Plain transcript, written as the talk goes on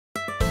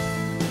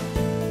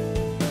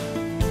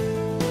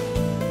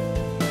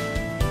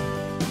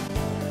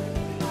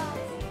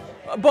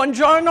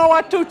Buongiorno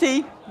a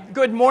tutti.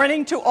 Good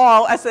morning to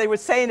all, as they would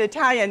say in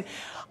Italian.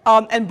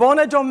 And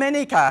buona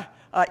domenica.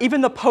 Even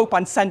the Pope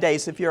on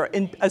Sundays, if you're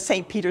in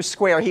St. Peter's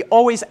Square, he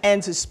always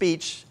ends his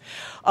speech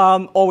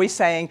always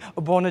saying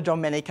buona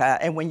domenica.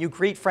 And when you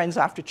greet friends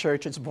after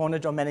church, it's buona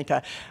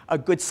domenica, a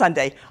good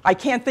Sunday. I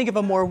can't think of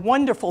a more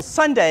wonderful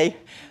Sunday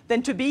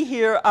than to be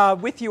here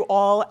with you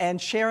all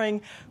and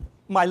sharing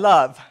my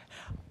love.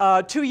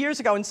 2 years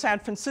ago in San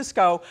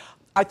Francisco,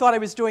 I thought I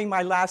was doing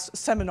my last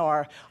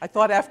seminar. I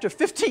thought after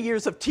 50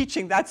 years of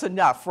teaching, that's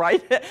enough,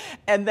 right?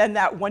 And then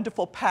that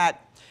wonderful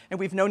Pat, and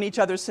we've known each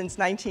other since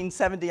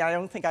 1970. I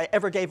don't think I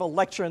ever gave a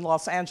lecture in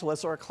Los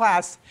Angeles or a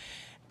class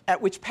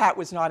at which Pat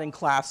was not in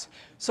class.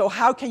 So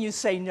how can you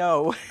say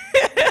no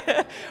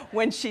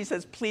when she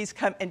says, please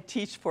come and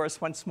teach for us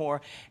once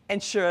more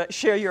and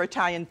share your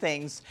Italian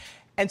things?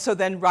 And so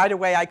then right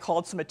away I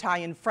called some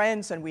Italian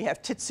friends, and we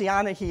have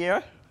Tiziana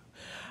here.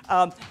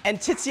 And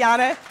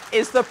Tiziana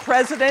is the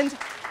president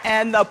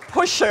and the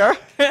pusher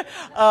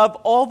of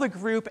all the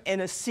group in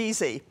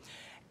Assisi.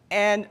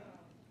 And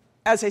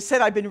as I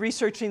said, I've been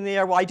researching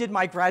there. Well, I did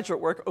my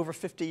graduate work over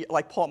 50,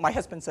 like Paul, my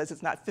husband says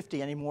it's not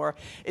 50 anymore.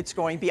 It's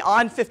going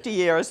beyond 50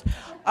 years.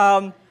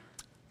 I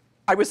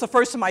was the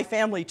first in my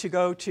family to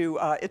go to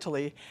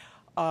Italy.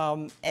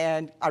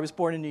 And I was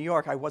born in New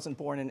York. I wasn't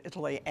born in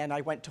Italy. And I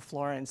went to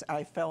Florence. And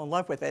I fell in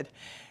love with it.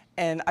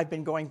 And I've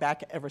been going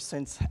back ever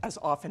since as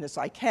often as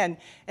I can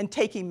and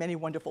taking many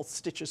wonderful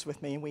stitches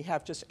with me. And we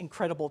have just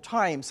incredible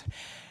times.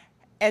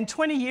 And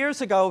 20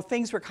 years ago,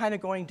 things were kind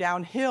of going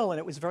downhill, and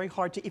it was very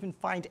hard to even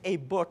find a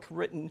book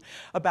written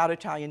about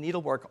Italian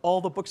needlework. All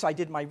the books I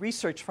did my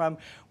research from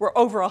were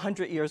over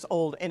 100 years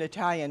old in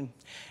Italian.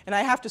 And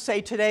I have to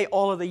say today,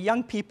 all of the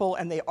young people,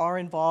 and they are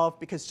involved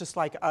because just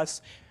like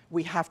us,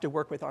 we have to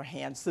work with our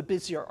hands, the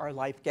busier our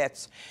life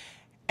gets.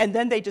 And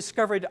then they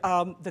discovered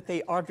that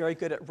they are very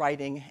good at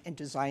writing and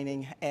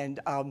designing and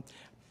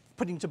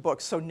putting to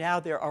books. So now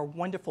there are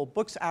wonderful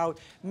books out,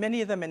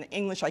 many of them in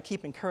English. I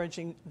keep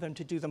encouraging them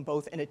to do them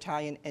both in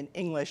Italian and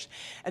English.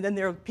 And then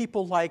there are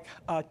people like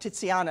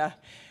Tiziana,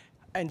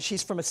 and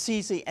she's from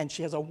Assisi, and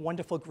she has a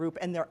wonderful group,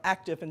 and they're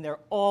active, and they're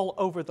all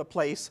over the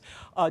place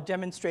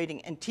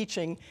demonstrating and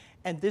teaching.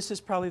 And this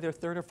is probably their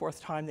third or fourth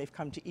time they've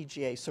come to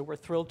EGA, so we're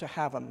thrilled to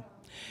have them.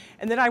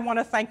 And then I want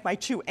to thank my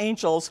two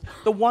angels.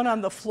 The one on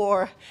the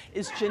floor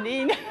is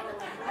Janine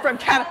from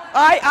Canada.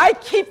 I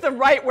keep them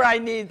right where I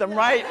need them,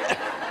 right?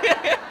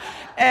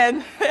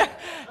 and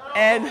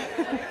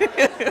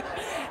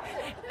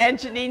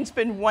Janine's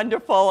been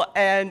wonderful,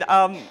 and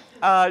I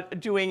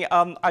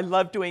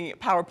love doing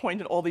PowerPoint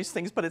and all these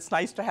things, but it's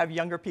nice to have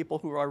younger people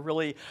who are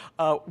really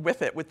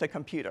with it, with the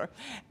computer.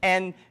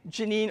 And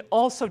Janine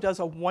also does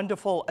a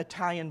wonderful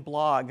Italian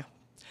blog.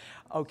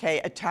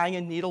 Okay,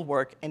 Italian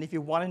Needlework, and if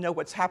you want to know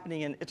what's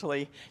happening in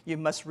Italy, you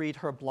must read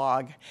her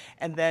blog.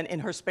 And then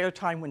in her spare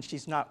time when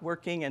she's not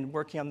working and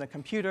working on the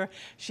computer,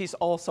 she's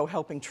also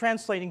helping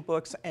translating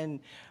books and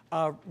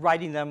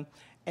writing them.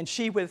 And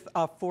she, with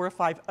 4 or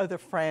 5 other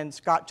friends,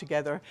 got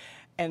together,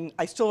 and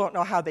I still don't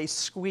know how they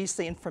squeezed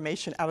the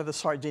information out of the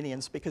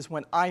Sardinians, because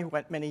when I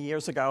went many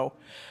years ago,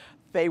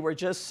 they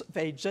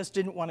just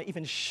didn't want to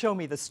even show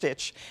me the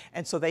stitch.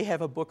 And so they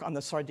have a book on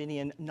the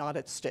Sardinian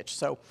knotted stitch.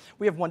 So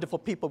we have wonderful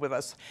people with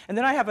us. And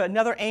then I have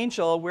another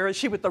angel. Where is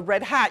she with the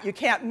red hat? You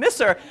can't miss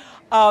her.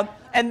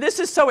 And this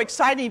is so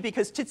exciting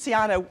because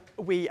Tiziana,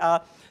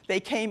 they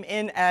came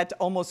in at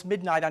almost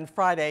midnight on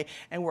Friday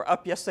and were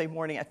up yesterday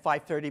morning at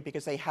 5:30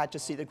 because they had to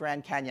see the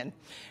Grand Canyon.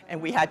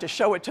 And we had to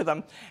show it to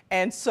them.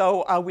 And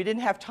so we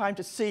didn't have time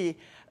to see.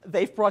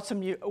 They've brought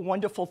some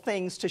wonderful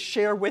things to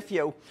share with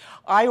you.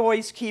 I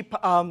always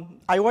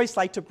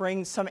like to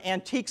bring some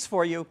antiques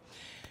for you,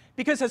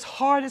 because as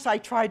hard as I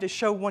try to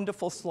show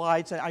wonderful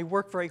slides, and I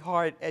work very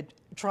hard at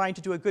trying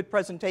to do a good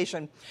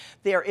presentation,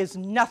 there is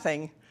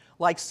nothing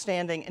like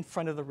standing in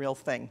front of the real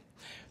thing.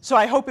 So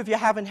I hope if you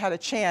haven't had a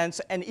chance,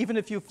 and even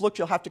if you've looked,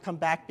 you'll have to come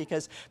back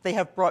because they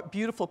have brought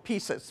beautiful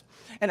pieces.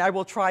 And I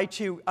will try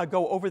to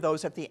go over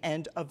those at the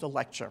end of the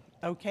lecture,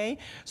 okay?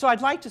 So I'd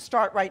like to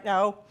start right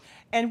now.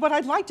 And what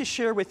I'd like to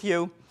share with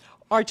you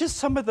are just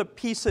some of the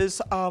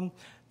pieces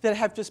that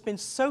have just been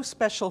so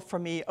special for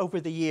me over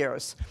the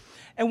years.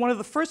 And one of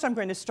the first I'm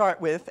going to start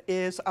with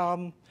is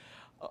one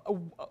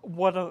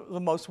of the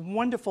most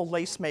wonderful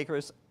lace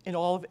makers in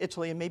all of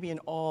Italy, and maybe in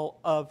all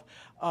of,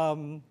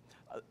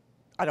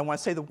 I don't want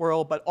to say the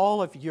world, but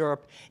all of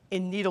Europe,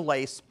 in needle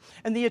lace.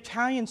 And the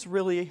Italians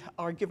really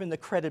are given the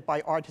credit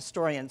by art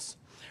historians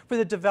for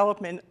the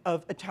development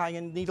of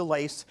Italian needle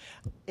lace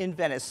in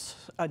Venice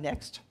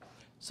next.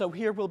 So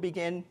here we'll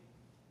begin.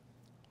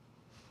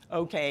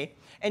 Okay,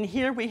 and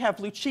here we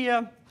have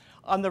Lucia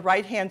on the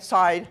right-hand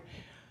side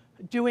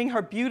doing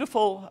her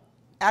beautiful,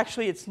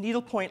 actually it's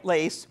needlepoint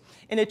lace.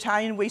 In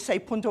Italian we say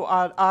punto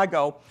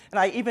ago, and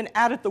I even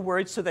added the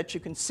words so that you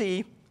can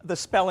see the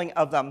spelling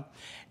of them.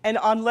 And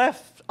on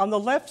the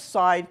left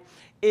side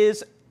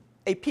is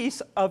a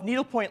piece of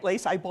needlepoint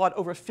lace I bought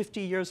over 50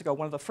 years ago,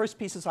 one of the first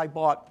pieces I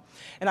bought.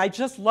 And I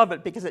just love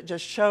it because it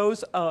just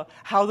shows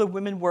how the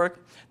women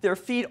work, their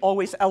feet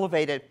always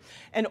elevated.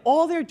 And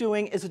all they're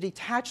doing is a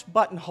detached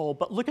buttonhole,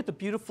 but look at the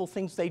beautiful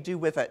things they do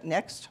with it.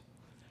 Next.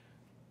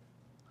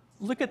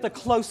 Look at the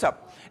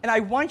close-up. And I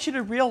want you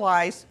to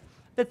realize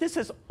that this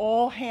is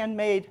all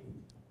handmade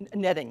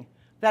netting.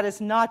 That is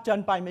not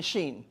done by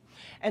machine.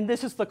 And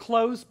this is the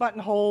closed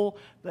buttonhole,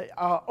 the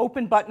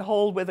open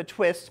buttonhole with a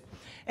twist.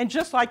 And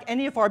just like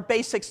any of our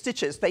basic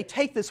stitches, they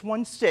take this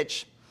one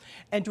stitch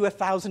and do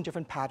 1,000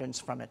 different patterns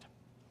from it.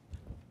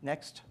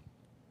 Next.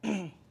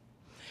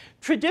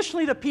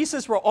 Traditionally, the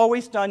pieces were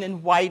always done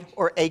in white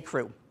or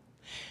ecru.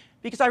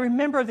 Because I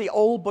remember the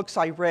old books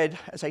I read,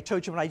 as I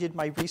told you when I did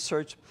my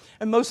research,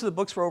 and most of the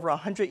books were over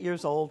 100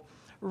 years old,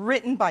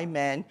 written by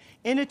men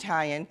in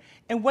Italian,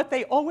 and what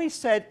they always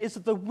said is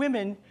that the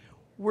women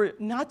were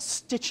not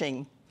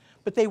stitching,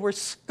 but they were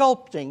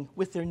sculpting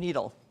with their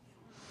needle.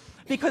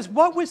 Because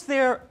what was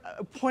their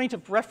point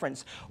of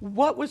reference?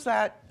 What was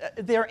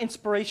their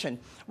inspiration?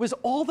 Was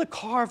all the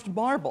carved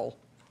marble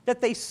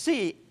that they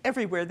see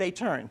everywhere they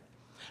turn.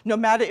 No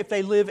matter if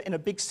they live in a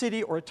big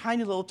city or a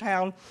tiny little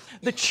town,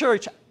 the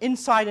church,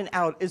 inside and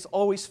out, is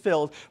always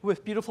filled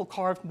with beautiful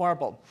carved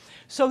marble.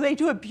 So they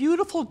do a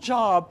beautiful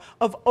job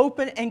of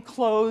open and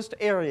closed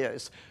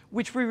areas,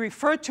 which we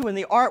refer to in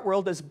the art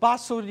world as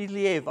basso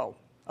rilievo,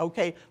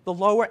 okay, the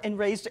lower and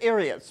raised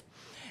areas.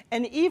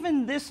 And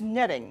even this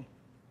netting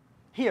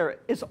here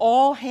is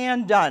all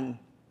hand done,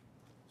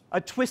 a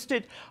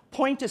twisted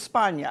point de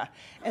Spagna.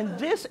 And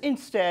this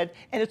instead,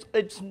 and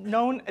it's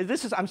known,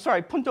 this is, I'm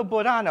sorry, Punto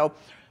Burano,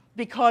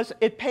 because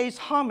it pays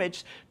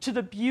homage to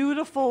the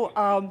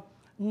beautiful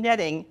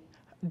netting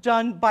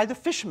done by the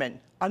fishermen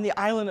on the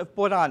island of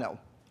Burano,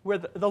 where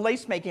the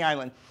lace-making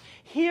island.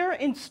 Here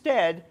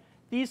instead,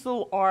 these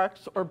little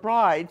arcs or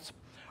brides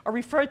are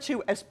referred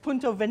to as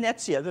Punto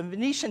Venezia, the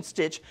Venetian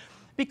stitch,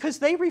 because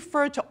they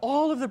refer to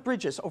all of the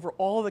bridges over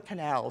all the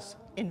canals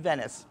in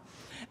Venice.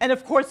 And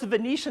of course, the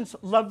Venetians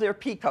love their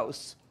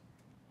picots,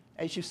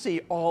 as you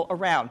see all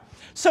around.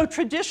 So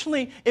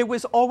traditionally, it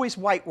was always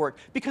white work,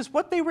 because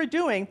what they were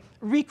doing,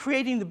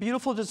 recreating the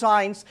beautiful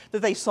designs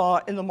that they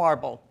saw in the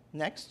marble.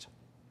 Next.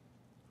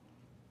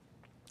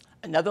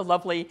 Another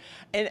lovely,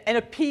 and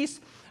a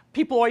piece,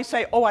 people always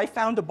say, oh, I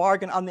found a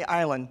bargain on the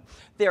island.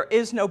 There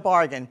is no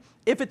bargain.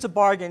 If it's a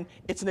bargain,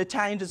 it's an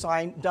Italian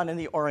design done in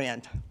the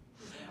Orient.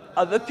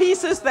 The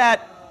pieces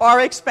that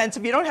are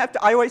expensive, you don't have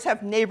to, I always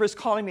have neighbors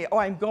calling me, oh,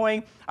 I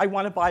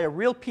want to buy a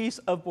real piece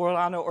of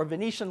Burano or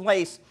Venetian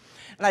lace.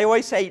 And I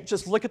always say,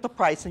 just look at the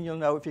price and you'll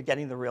know if you're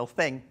getting the real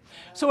thing.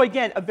 So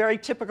again, a very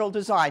typical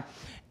design.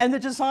 And the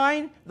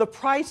design, the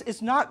price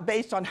is not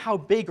based on how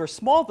big or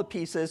small the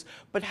piece is,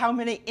 but how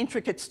many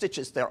intricate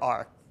stitches there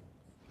are.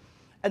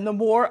 And the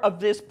more of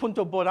this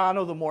Punto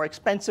Burano, the more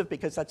expensive,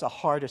 because that's a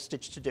harder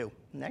stitch to do.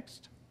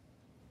 Next.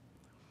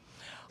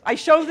 I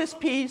show this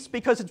piece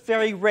because it's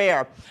very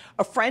rare.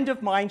 A friend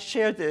of mine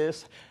shared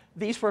this.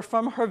 These were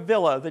from her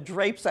villa, the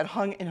drapes that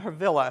hung in her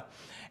villa.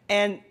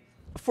 And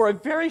for a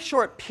very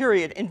short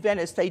period in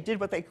Venice, they did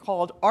what they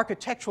called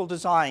architectural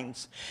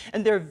designs.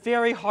 And they're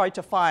very hard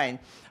to find.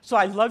 So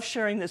I love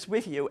sharing this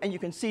with you. And you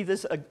can see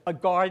this, a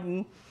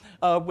garden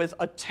with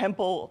a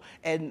temple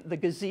and the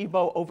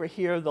gazebo over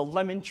here, the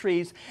lemon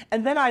trees.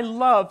 And then I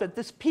love that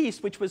this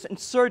piece, which was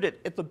inserted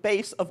at the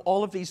base of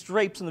all of these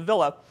drapes in the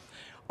villa,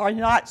 are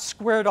not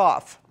squared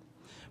off,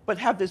 but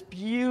have this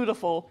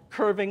beautiful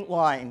curving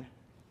line.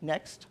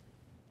 Next.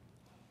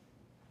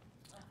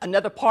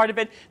 Another part of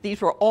it,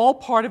 these were all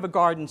part of a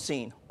garden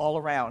scene, all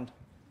around.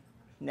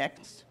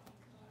 Next.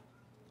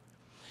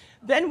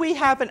 Then we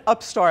have an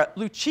upstart,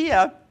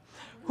 Lucia,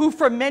 who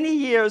for many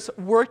years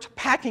worked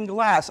packing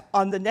glass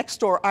on the next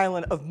door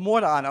island of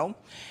Murano,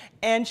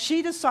 and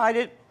she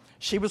decided,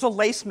 she was a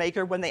lace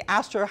maker. When they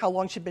asked her how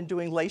long she'd been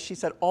doing lace, she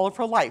said all of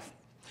her life.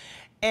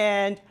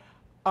 And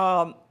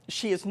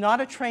she is not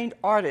a trained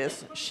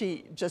artist.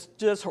 She just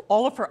does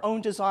all of her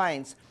own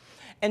designs.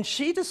 And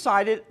she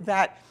decided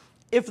that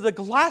if the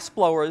glass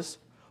blowers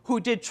who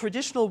did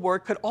traditional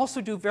work could also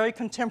do very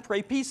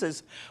contemporary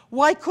pieces,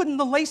 why couldn't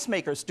the lace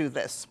makers do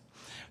this?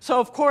 So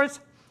of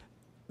course,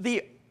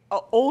 the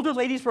older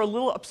ladies were a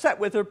little upset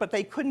with her, but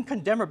they couldn't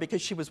condemn her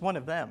because she was one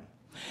of them.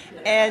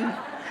 And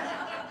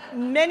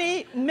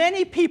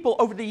many people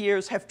over the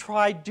years have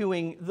tried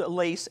doing the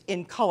lace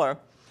in color,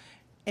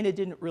 and it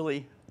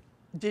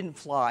didn't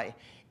fly.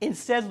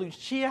 Instead,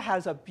 Lucia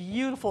has a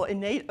beautiful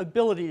innate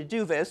ability to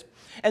do this,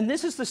 and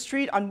this is the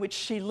street on which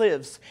she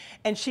lives,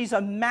 and she's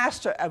a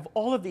master of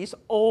all of these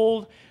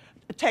old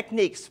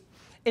techniques.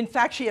 In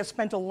fact, she has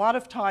spent a lot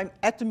of time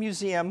at the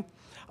museum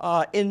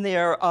in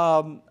their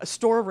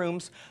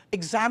storerooms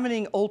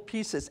examining old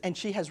pieces, and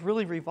she has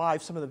really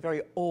revived some of the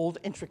very old,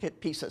 intricate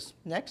pieces.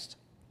 Next.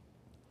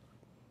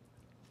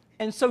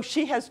 And so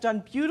she has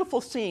done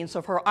beautiful scenes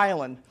of her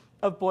island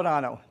of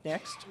Burano.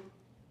 Next.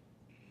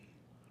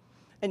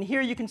 And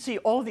here you can see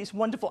all of these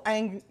wonderful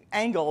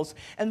angles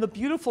and the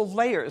beautiful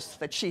layers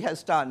that she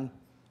has done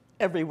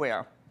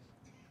everywhere.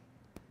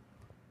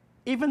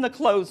 even the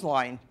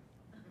clothesline.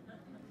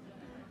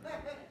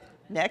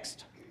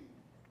 Next.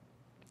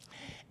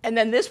 And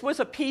then this was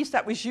a piece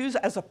that was used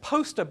as a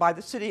poster by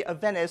the city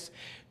of Venice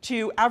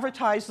to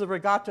advertise the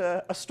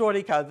Regatta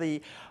Storica,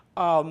 the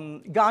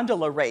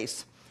gondola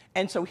race.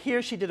 And so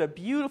here she did a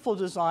beautiful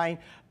design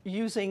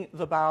using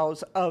the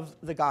bows of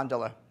the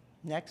gondola.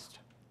 Next.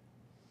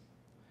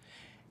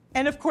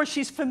 And of course,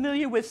 she's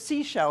familiar with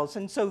seashells,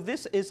 and so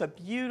this is a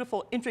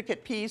beautiful,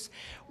 intricate piece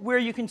where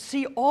you can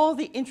see all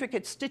the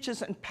intricate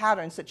stitches and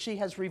patterns that she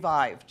has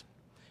revived.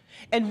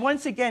 And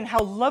once again,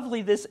 how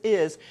lovely this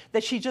is,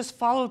 that she just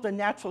followed the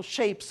natural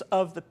shapes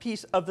of the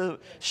piece of the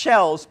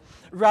shells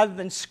rather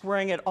than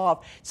squaring it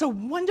off. It's a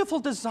wonderful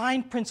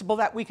design principle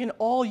that we can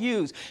all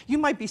use. You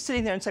might be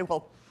sitting there and say,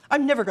 well,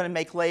 I'm never going to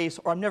make lace,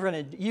 or I'm never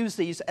going to use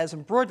these as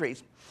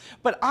embroideries.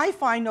 But I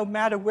find no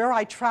matter where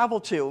I travel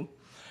to,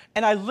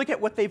 and I look at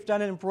what they've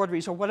done in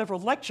embroideries or whatever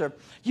lecture,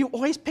 you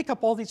always pick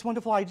up all these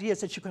wonderful ideas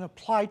that you can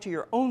apply to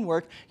your own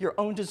work, your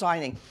own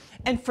designing.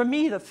 And for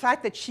me, the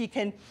fact that she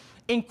can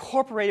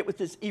incorporate it with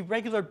this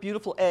irregular,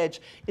 beautiful edge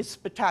is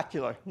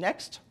spectacular.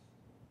 Next.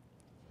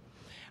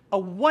 A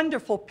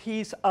wonderful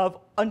piece of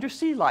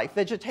undersea life,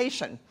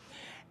 vegetation.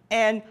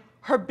 And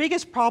her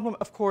biggest problem,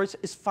 of course,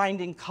 is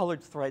finding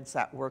colored threads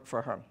that work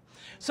for her.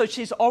 So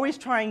she's always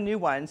trying new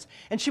ones.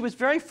 And she was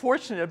very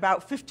fortunate.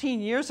 About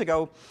 15 years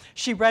ago,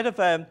 she read of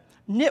a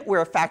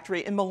knitwear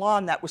factory in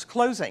Milan that was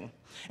closing.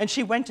 And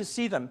she went to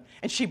see them,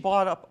 and she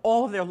bought up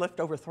all of their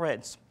leftover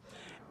threads.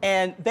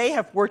 And they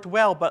have worked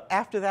well, but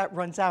after that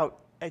runs out,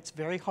 it's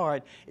very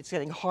hard. It's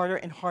getting harder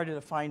and harder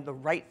to find the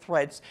right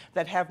threads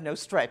that have no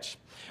stretch.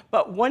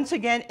 But once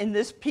again, in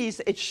this piece,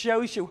 it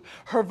shows you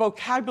her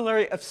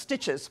vocabulary of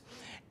stitches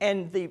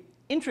and the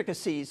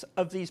intricacies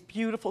of these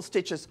beautiful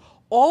stitches,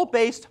 all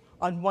based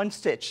on one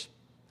stitch,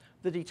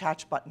 the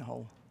detached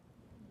buttonhole.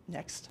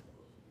 Next.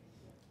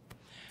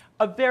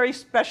 A very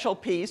special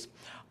piece.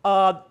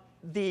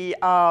 The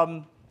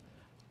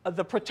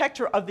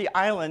protector of the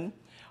island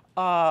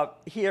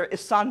here is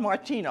San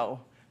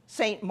Martino,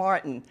 Saint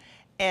Martin.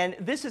 And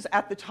this is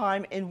at the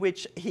time in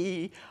which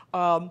he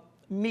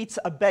meets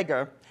a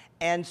beggar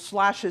and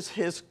slashes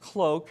his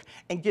cloak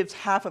and gives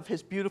half of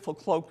his beautiful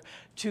cloak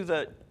to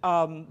the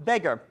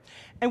beggar.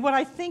 And what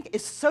I think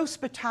is so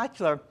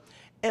spectacular,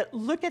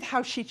 look at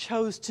how she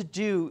chose to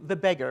do the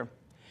beggar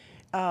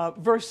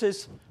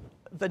versus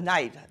the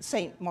knight,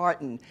 Saint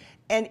Martin.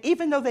 And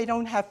even though they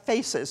don't have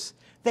faces,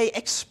 they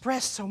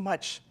express so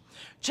much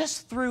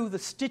just through the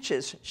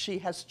stitches she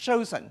has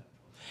chosen.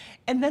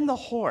 And then the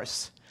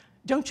horse.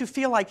 Don't you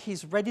feel like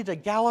he's ready to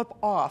gallop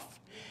off?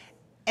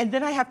 And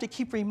then I have to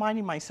keep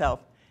reminding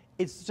myself,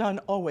 it's done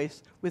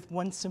always with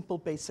one simple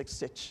basic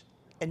stitch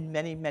and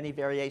many, many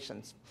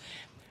variations.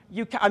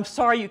 I'm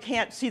sorry you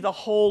can't see the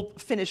whole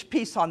finished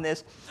piece on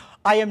this.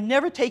 I am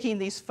never taking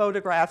these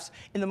photographs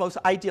in the most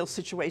ideal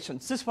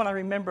situations. This one I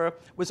remember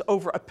was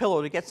over a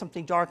pillow to get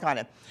something dark on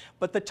it.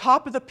 But the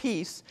top of the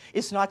piece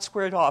is not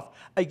squared off.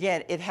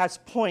 Again, it has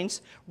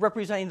points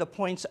representing the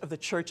points of the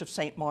Church of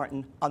St.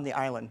 Martin on the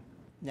island.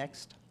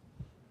 Next.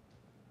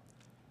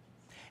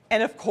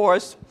 And of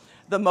course,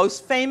 the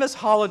most famous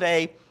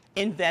holiday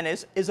in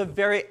Venice is a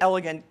very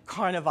elegant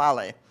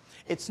Carnevale.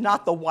 It's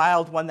not the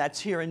wild one that's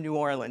here in New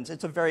Orleans.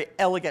 It's a very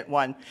elegant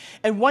one.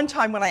 And one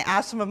time when I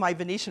asked some of my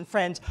Venetian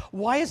friends,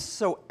 why is it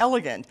so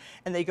elegant?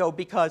 And they go,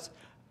 because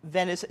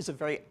Venice is a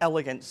very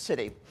elegant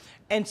city.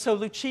 And so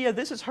Lucia,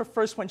 this is her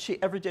first one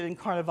she ever did in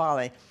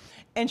Carnevale.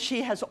 And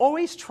she has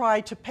always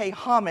tried to pay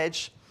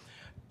homage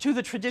to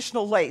the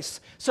traditional lace.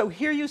 So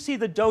here you see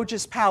the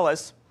Doge's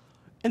Palace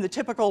in the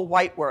typical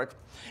white work.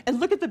 And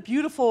look at the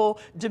beautiful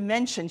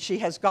dimension she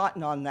has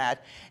gotten on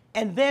that.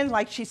 And then,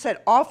 like she said,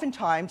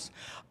 oftentimes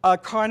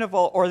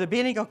Carnival, or the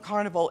beginning of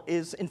Carnival,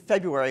 is in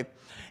February.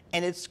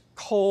 And it's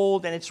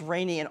cold and it's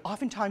rainy and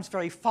oftentimes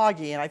very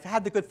foggy. And I've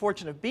had the good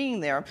fortune of being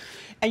there.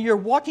 And you're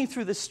walking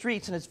through the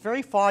streets and it's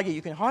very foggy.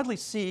 You can hardly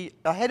see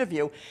ahead of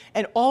you.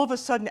 And all of a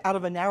sudden, out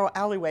of a narrow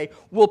alleyway,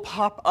 will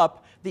pop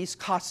up these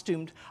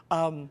costumed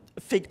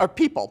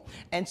people.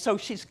 And so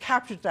she's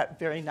captured that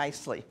very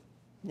nicely.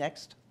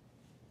 Next.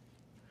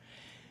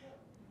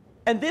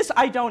 And this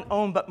I don't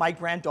own, but my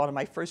granddaughter,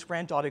 my first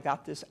granddaughter,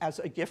 got this as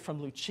a gift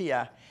from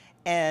Lucia.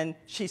 And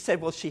she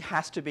said, well, she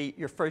has to be,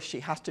 she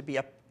has to be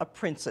a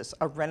princess,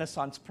 a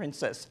Renaissance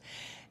princess.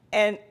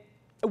 And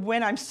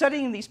when I'm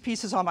studying these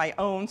pieces on my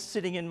own,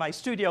 sitting in my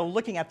studio,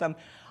 looking at them,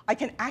 I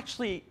can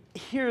actually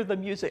hear the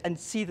music and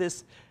see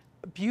this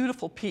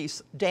beautiful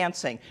piece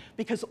dancing.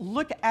 Because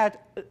look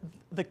at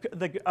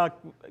the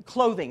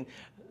clothing,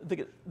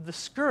 the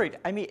skirt.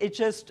 I mean, it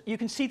just, you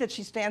can see that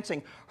she's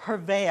dancing, her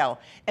veil,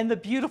 and the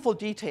beautiful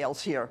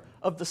details here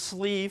of the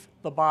sleeve,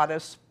 the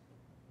bodice.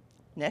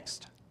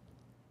 Next.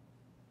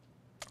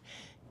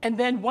 And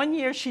then one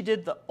year she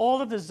did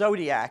all of the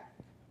zodiac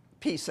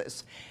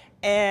pieces.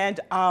 And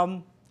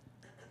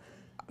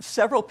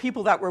several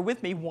people that were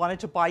with me wanted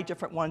to buy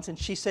different ones, and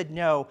she said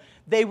no.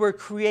 They were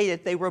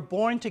created, they were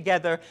born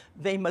together,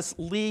 they must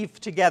leave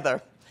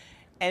together.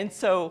 And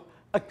so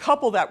a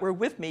couple that were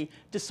with me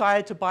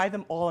decided to buy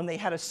them all, and they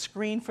had a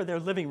screen for their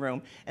living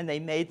room, and they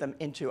made them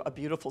into a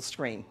beautiful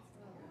screen.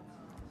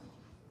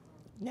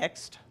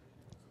 Next.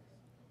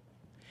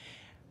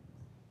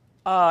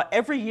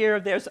 Every year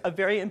there's a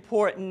very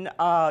important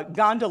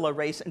gondola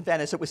race in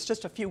Venice. It was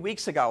just a few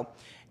weeks ago.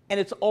 And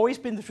it's always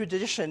been the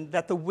tradition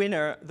that the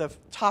winner, the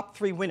top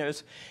 3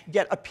 winners,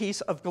 get a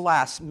piece of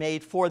glass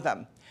made for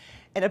them.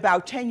 And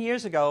about 10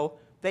 years ago,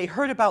 they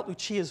heard about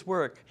Lucia's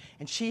work,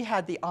 and she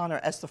had the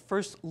honor as the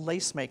first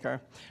lace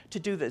maker to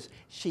do this.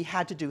 She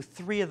had to do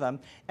 3 of them,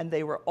 and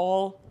they were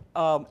all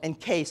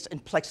encased in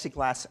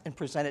plexiglass and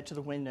presented to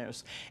the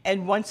winners.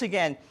 And once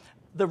again,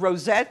 the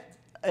rosette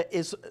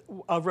is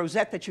a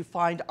rosette that you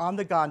find on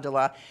the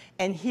gondola,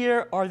 and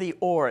here are the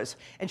oars.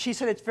 And she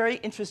said it's very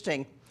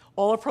interesting.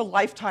 All of her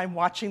lifetime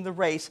watching the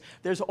race,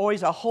 there's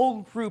always a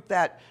whole group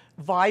that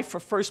vie for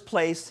first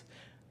place,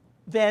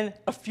 then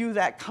a few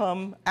that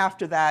come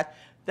after that,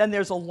 then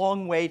there's a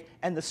long wait,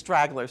 and the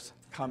stragglers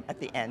come at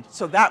the end.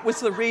 So that was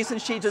the reason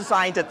she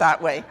designed it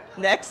that way.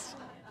 Next.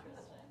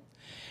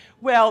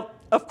 Well,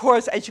 of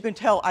course, as you can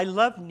tell, I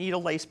love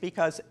needle lace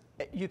because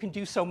you can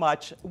do so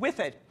much with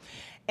it.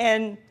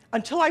 And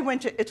until I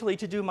went to Italy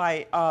to do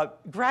my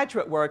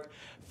graduate work,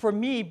 for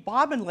me,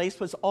 bobbin lace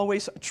was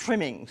always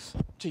trimmings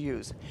to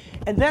use.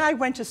 And then I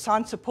went to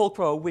San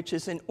Sepolcro, which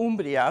is in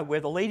Umbria,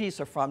 where the ladies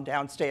are from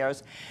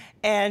downstairs,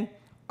 and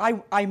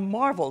I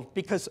marveled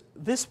because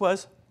this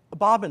was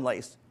bobbin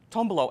lace,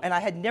 tombolo, and I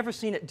had never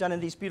seen it done in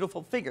these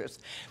beautiful figures.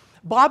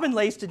 Bobbin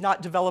lace did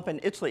not develop in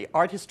Italy.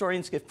 Art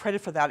historians give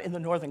credit for that in the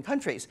northern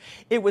countries.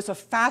 It was a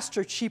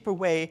faster, cheaper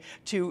way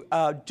to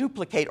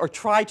duplicate or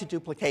try to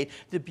duplicate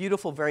the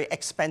beautiful, very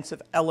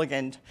expensive,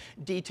 elegant,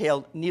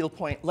 detailed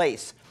needlepoint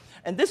lace.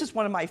 And this is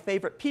one of my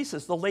favorite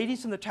pieces. The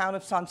ladies in the town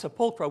of San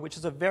Sepolcro, which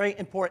is a very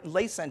important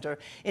lace center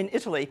in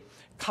Italy,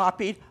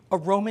 copied a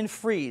Roman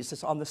frieze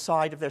that's on the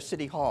side of their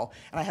city hall.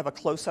 And I have a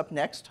close-up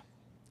next.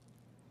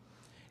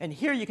 And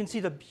here you can see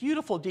the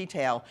beautiful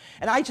detail.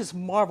 And I just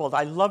marveled.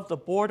 I loved the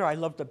border. I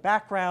loved the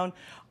background.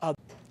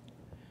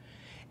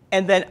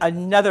 And then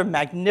another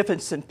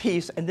magnificent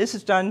piece. And this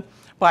is done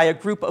by a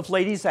group of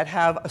ladies that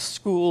have a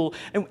school.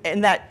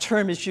 And that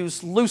term is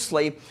used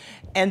loosely.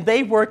 And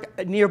they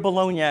work near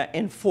Bologna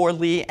in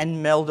Forlì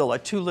and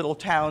Meldola, 2 little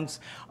towns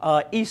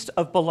east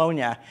of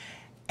Bologna.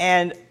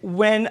 And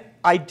when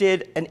I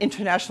did an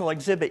international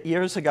exhibit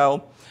years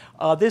ago,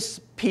 this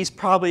piece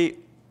probably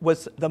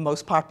was the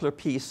most popular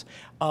piece.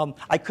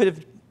 I could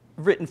have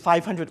written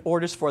 500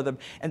 orders for them,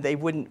 and they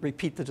wouldn't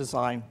repeat the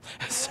design.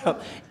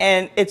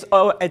 And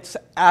it's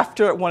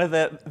after one of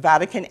the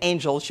Vatican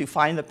angels. You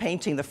find the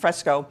painting, the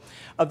fresco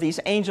of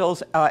these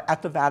angels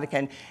at the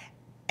Vatican.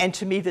 And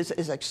to me, this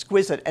is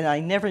exquisite, and I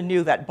never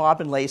knew that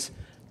bobbin lace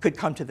could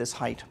come to this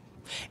height.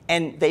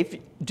 And they've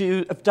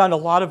done a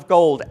lot of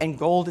gold, and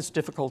gold is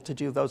difficult to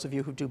do, those of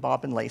you who do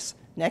bobbin lace.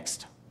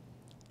 Next.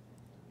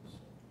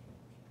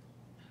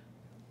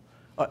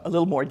 A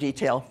little more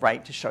detail,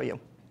 right, to show you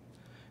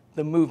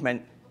the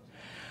movement.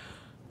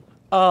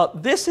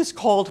 This is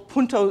called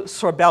punto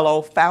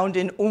sorbello, found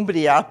in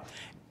Umbria,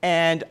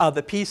 and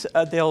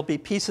there'll be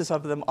pieces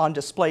of them on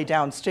display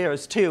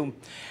downstairs too.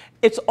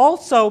 It's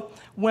also,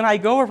 when I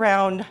go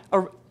around,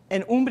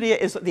 and Umbria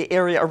is the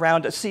area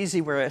around Assisi,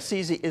 where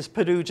Assisi is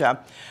Perugia.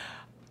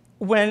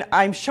 When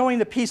I'm showing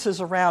the pieces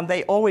around,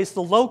 the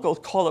locals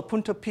call it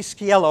Punto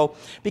Pisciello,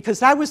 because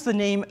that was the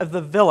name of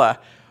the villa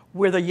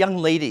where the young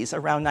ladies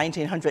around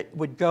 1900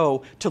 would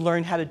go to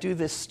learn how to do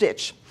this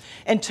stitch.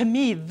 And to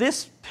me,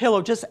 this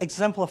pillow just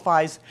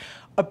exemplifies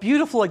a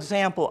beautiful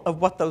example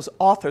of what those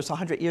authors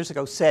 100 years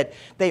ago said.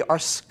 They are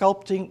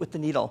sculpting with the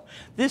needle.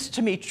 This,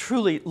 to me,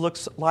 truly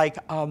looks like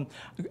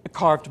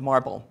carved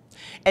marble.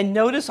 And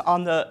notice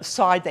on the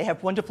side, they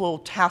have wonderful little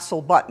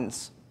tassel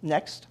buttons.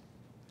 Next.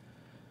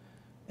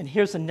 And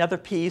here's another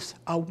piece,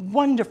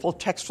 wonderful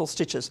textural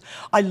stitches.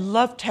 I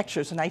love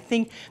textures, and I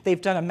think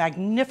they've done a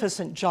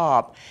magnificent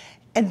job.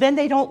 And then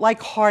they don't like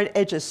hard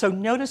edges, so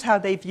notice how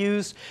they've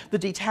used the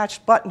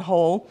detached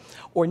buttonhole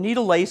or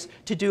needle lace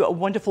to do a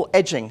wonderful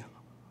edging.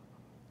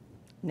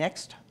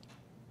 Next.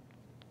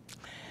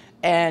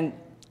 And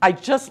I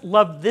just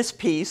love this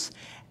piece,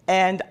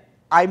 and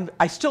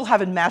I still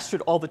haven't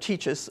mastered all the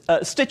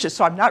stitches,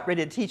 so I'm not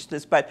ready to teach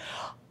this, but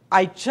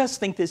I just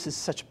think this is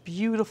such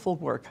beautiful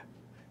work.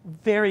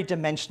 Very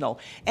dimensional.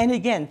 And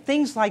again,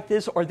 things like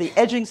this or the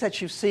edgings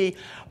that you see,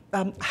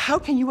 how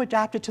can you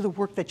adapt it to the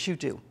work that you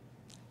do?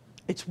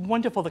 It's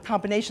wonderful, the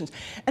combinations.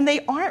 And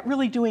they aren't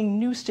really doing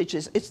new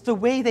stitches. It's the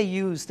way they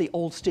use the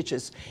old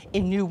stitches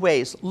in new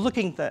ways,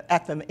 looking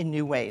at them in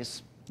new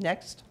ways.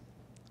 Next.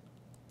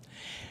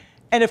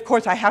 And of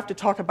course, I have to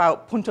talk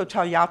about punto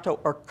tagliato,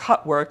 or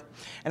cut work.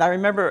 And I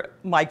remember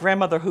my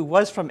grandmother, who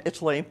was from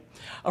Italy,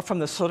 from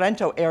the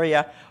Sorrento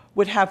area,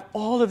 would have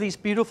all of these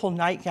beautiful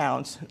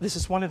nightgowns. This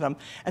is one of them.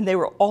 And they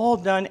were all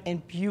done in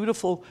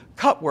beautiful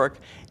cut work.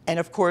 And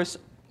of course,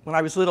 when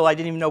I was little, I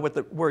didn't even know what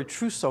the word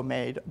trousseau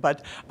made.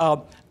 But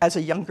as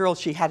a young girl,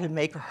 she had to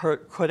make her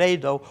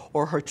corredo,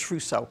 or her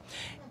trousseau.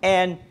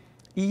 And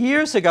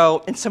years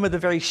ago, in some of the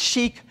very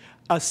chic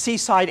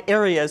seaside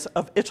areas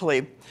of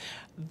Italy,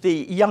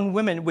 the young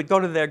women would go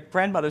to their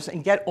grandmothers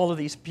and get all of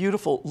these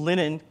beautiful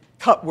linen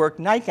cutwork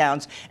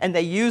nightgowns, and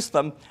they used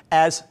them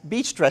as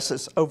beach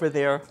dresses over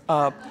their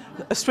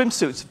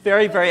swimsuits.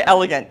 Very, very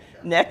elegant.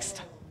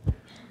 Next.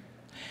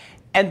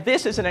 And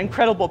this is an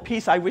incredible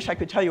piece I wish I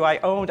could tell you I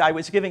owned. I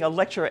was giving a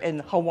lecture in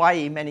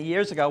Hawaii many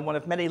years ago, one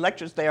of many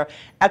lectures there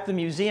at the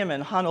museum in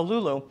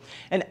Honolulu.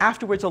 And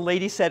afterwards, a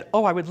lady said,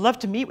 "Oh, I would love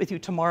to meet with you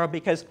tomorrow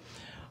because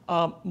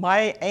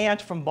my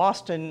aunt from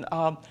Boston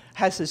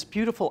has this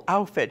beautiful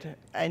outfit,"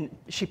 and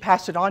she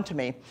passed it on to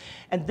me.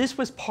 And this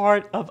was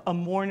part of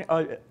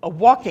a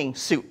walking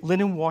suit,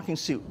 linen walking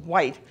suit,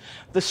 white.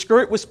 The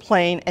skirt was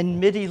plain and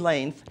midi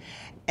length,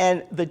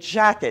 and the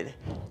jacket,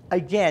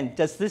 again,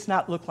 does this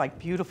not look like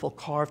beautiful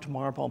carved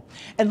marble?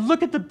 And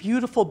look at the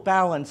beautiful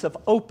balance of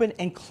open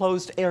and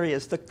closed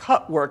areas, the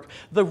cut work,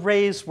 the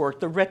raised work,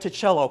 the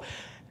reticello.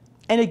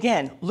 And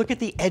again, look at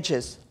the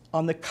edges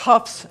on the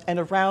cuffs and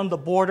around the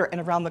border and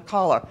around the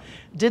collar.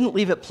 Didn't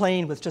leave it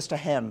plain with just a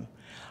hem,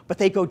 but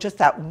they go just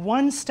that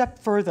one step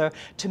further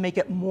to make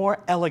it more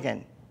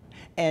elegant.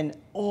 And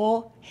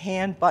all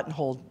hand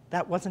buttonhole.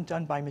 That wasn't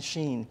done by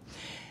machine.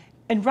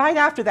 And right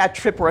after that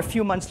trip, or a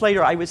few months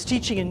later, I was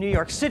teaching in New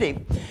York City.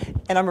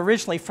 And I'm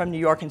originally from New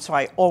York, and so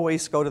I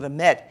always go to the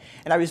Met.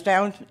 And I was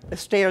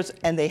downstairs,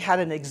 and they had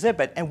an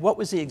exhibit. And what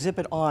was the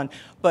exhibit on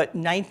but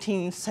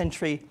 19th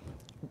century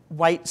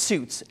white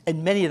suits,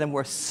 and many of them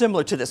were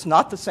similar to this,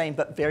 not the same,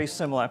 but very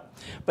similar.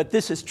 But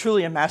this is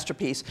truly a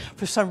masterpiece.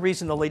 For some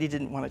reason, the lady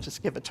didn't want to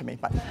just give it to me,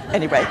 but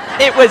anyway,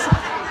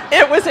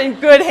 it was in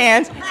good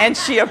hands, and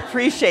she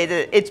appreciated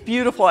it. It's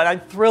beautiful, and I'm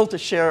thrilled to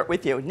share it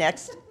with you.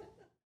 Next.